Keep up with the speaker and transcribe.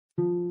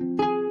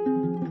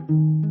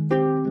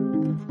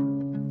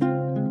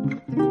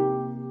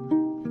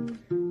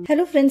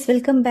Hello friends,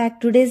 welcome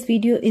back. Today's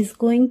video is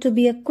going to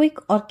be a quick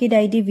orchid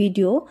ID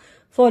video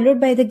followed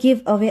by the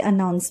giveaway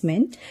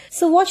announcement.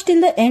 So watch till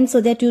the end so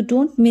that you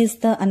don't miss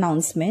the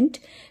announcement.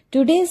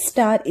 Today's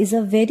star is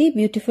a very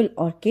beautiful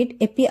orchid,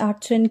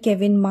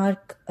 Epiarthron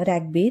Mark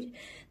Ragbir.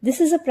 This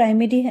is a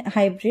primary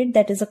hybrid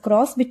that is a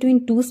cross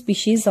between two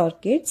species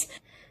orchids.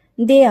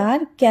 They are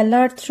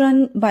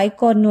Caularthron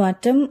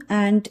Bicornutum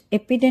and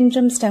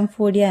Epidendrum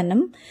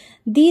Stamfordianum.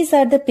 These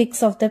are the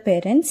pics of the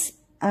parents.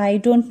 I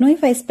don't know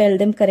if I spelled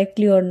them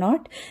correctly or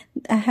not.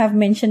 I have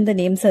mentioned the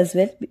names as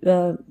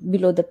well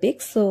below the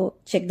pics, so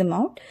check them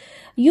out.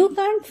 You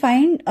can't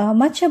find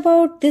much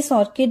about this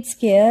orchid's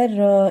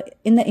care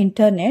in the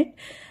internet.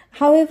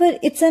 However,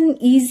 it's an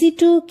easy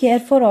to care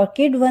for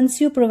orchid once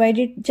you provide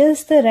it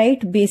just the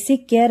right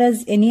basic care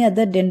as any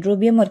other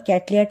dendrobium or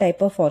cattleya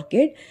type of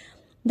orchid.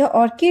 The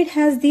orchid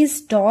has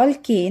these tall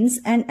canes,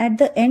 and at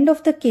the end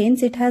of the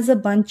canes it has a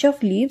bunch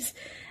of leaves.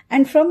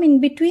 And from in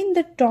between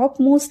the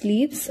topmost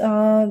leaves,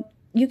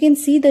 you can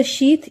see the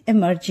sheath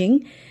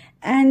emerging,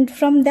 and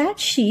from that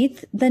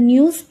sheath, the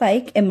new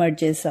spike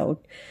emerges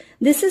out.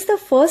 This is the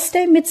first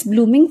time it's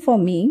blooming for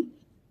me.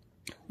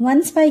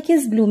 One spike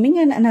is blooming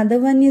and another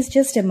one is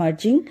just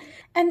emerging.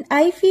 And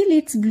I feel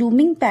its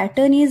blooming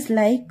pattern is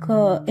like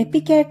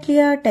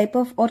Epicattleya type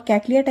of or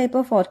Cattleya type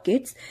of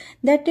orchids,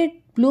 that it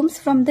blooms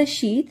from the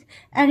sheath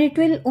and it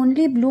will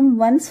only bloom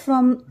once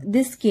from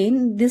this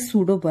cane, this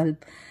pseudobulb.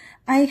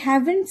 I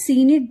haven't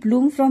seen it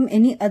bloom from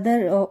any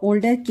other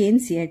older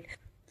canes yet.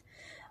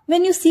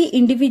 When you see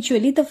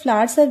individually, the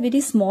flowers are very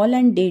small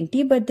and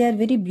dainty, but they are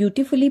very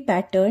beautifully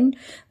patterned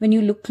when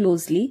you look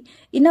closely.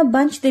 In a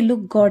bunch, they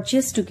look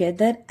gorgeous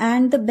together,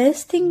 and the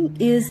best thing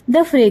is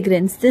the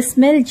fragrance. They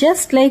smell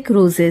just like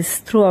roses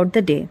throughout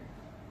the day.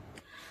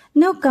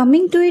 Now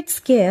coming to its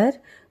care,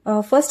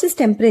 first is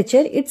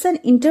temperature. It's an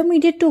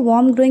intermediate to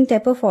warm growing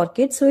type of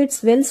orchid, so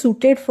it's well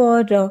suited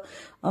for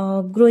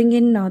growing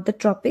in the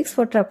tropics,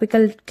 for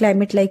tropical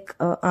climate like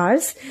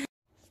ours.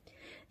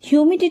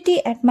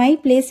 Humidity at my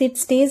place, it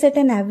stays at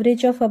an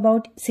average of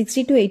about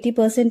 60 to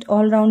 80%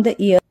 all around the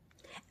year,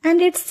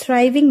 and it's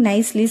thriving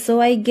nicely, so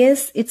I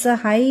guess it's a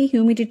high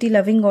humidity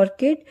loving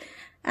orchid.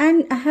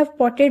 And I have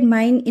potted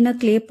mine in a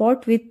clay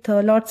pot with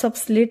lots of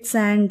slits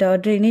and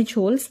drainage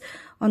holes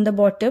on the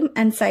bottom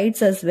and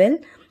sides as well.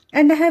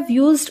 And I have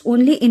used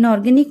only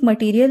inorganic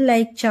material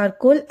like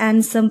charcoal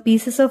and some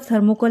pieces of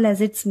thermocol as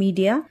its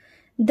media.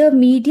 The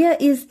media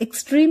is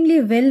extremely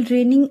well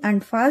draining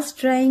and fast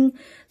drying,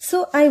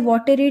 so I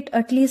water it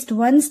at least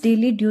once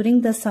daily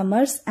during the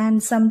summers,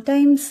 and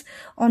sometimes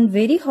on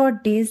very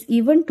hot days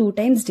even 2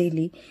 times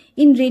daily.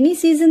 In rainy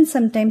season,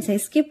 sometimes I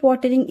skip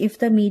watering if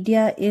the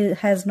media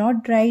has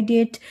not dried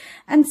yet,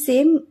 and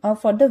same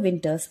for the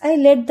winters. I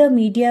let the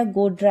media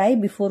go dry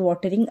before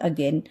watering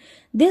again.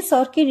 This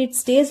orchid, it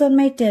stays on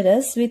my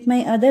terrace with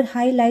my other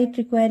high light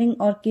requiring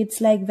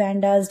orchids like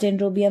vandas,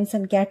 dendrobiums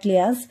and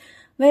cattleyas,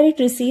 where it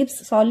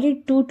receives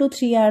solid 2 to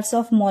 3 hours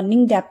of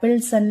morning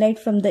dappled sunlight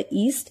from the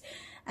east,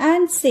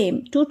 and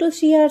same 2 to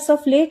 3 hours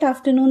of late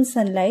afternoon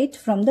sunlight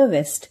from the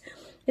west.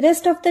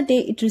 Rest of the day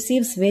it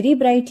receives very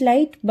bright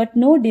light, but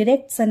no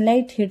direct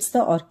sunlight hits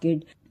the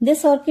orchid.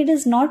 This orchid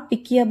is not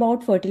picky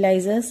about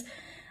fertilizers.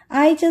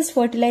 I just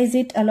fertilize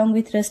it along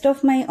with rest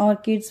of my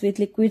orchids with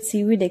liquid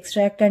seaweed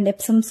extract and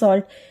Epsom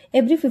salt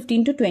every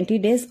 15 to 20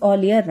 days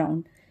all year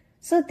round.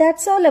 So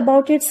that's all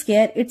about its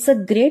care. It's a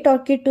great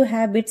orchid to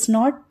have. It's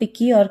not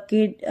picky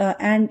orchid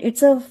and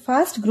it's a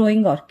fast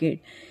growing orchid.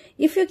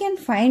 If you can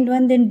find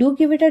one, then do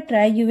give it a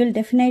try. You will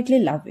definitely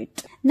love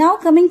it. Now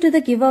coming to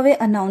the giveaway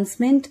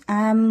announcement.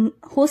 I'm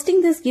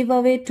hosting this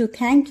giveaway to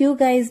thank you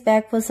guys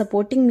back for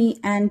supporting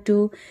me and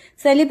to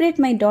celebrate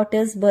my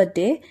daughter's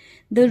birthday.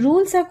 The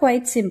rules are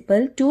quite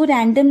simple. 2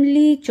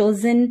 randomly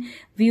chosen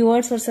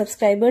viewers or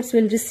subscribers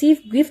will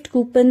receive gift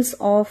coupons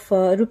of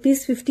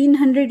rupees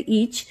 1500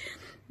 each,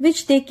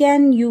 which they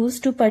can use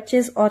to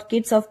purchase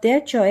orchids of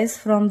their choice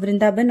from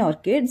Vrindaban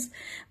Orchids.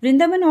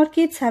 Vrindaban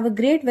Orchids have a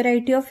great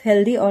variety of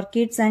healthy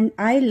orchids and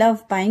I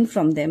love buying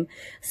from them.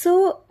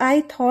 So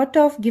I thought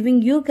of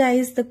giving you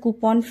guys the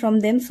coupon from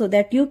them so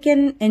that you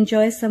can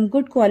enjoy some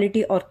good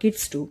quality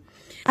orchids too.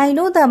 I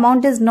know the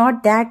amount is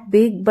not that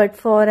big, but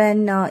for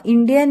an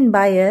Indian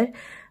buyer,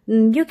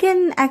 you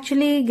can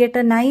actually get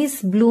a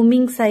nice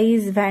blooming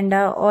size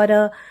vanda or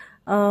a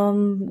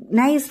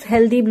nice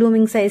healthy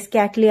blooming size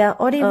cattleya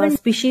or even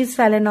species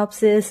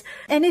phalaenopsis,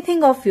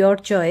 anything of your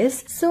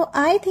choice. So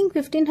I think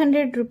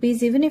 1500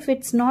 rupees, even if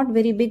it's not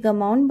very big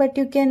amount, but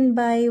you can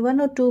buy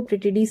 1 or 2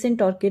 pretty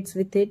decent orchids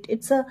with it.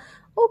 It's a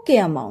okay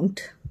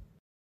amount.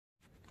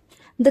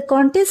 The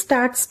contest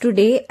starts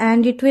today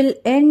and it will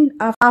end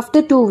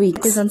after 2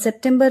 weeks. It is on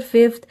September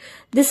 5th.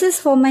 This is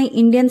for my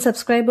Indian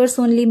subscribers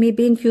only.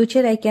 Maybe in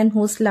future I can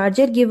host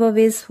larger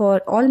giveaways for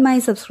all my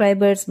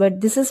subscribers,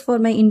 but this is for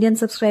my Indian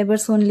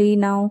subscribers only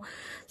now.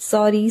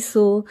 Sorry.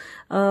 So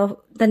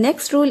the The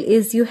next rule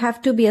is you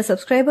have to be a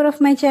subscriber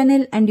of my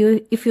channel, and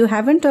if you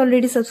haven't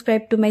already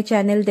subscribed to my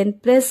channel, then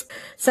press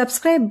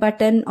subscribe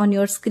button on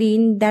your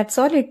screen. That's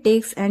all it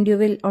takes and you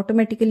will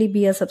automatically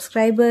be a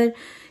subscriber.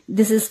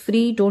 This is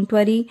free, don't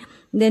worry.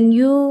 Then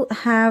you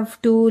have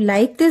to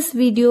like this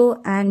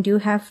video and you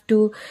have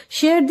to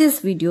share this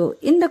video.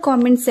 In the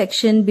comment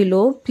section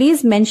below,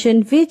 please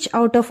mention which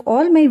out of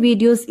all my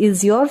videos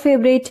is your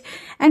favorite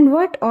and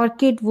what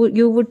orchid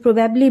you would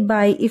probably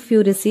buy if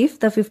you receive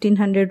the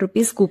 1500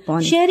 rupees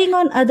coupon. Sharing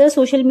on other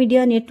social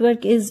media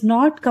network is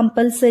not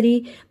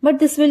compulsory, but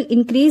this will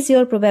increase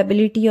your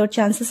probability or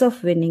chances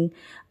of winning.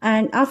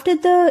 And after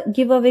the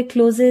giveaway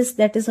closes,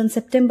 that is on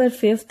September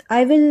 5th,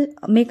 I will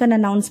make an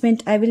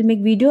announcement. I will make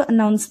video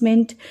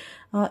announcement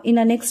in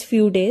the next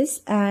few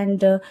days,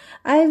 and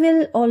I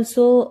will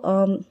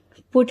also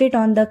put it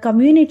on the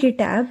community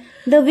tab.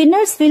 The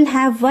winners will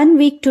have 1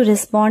 week to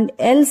respond,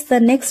 else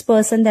the next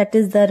person, that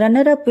is the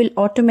runner-up, will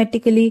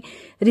automatically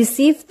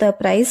receive the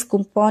prize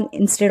coupon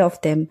instead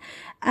of them.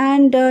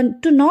 And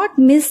to not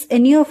miss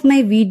any of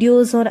my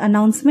videos or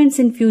announcements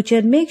in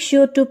future, make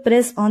sure to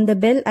press on the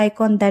bell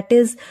icon, that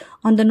is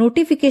on the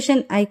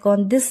notification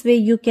icon. This way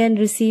you can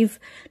receive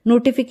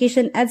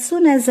notification as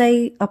soon as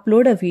I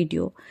upload a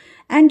video,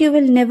 and you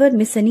will never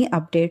miss any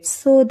updates.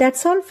 So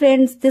that's all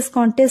friends, this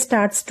contest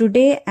starts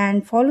today,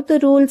 and follow the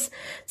rules.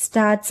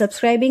 Start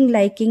subscribing,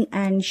 liking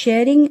and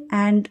sharing,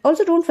 and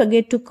also don't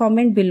forget to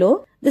comment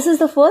below. This is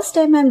the first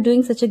time I'm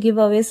doing such a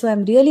giveaway, so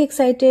I'm really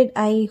excited.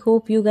 I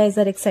hope you guys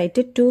are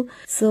excited too.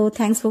 So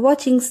thanks for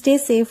watching. Stay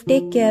safe.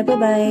 Take care.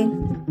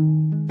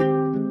 Bye-bye.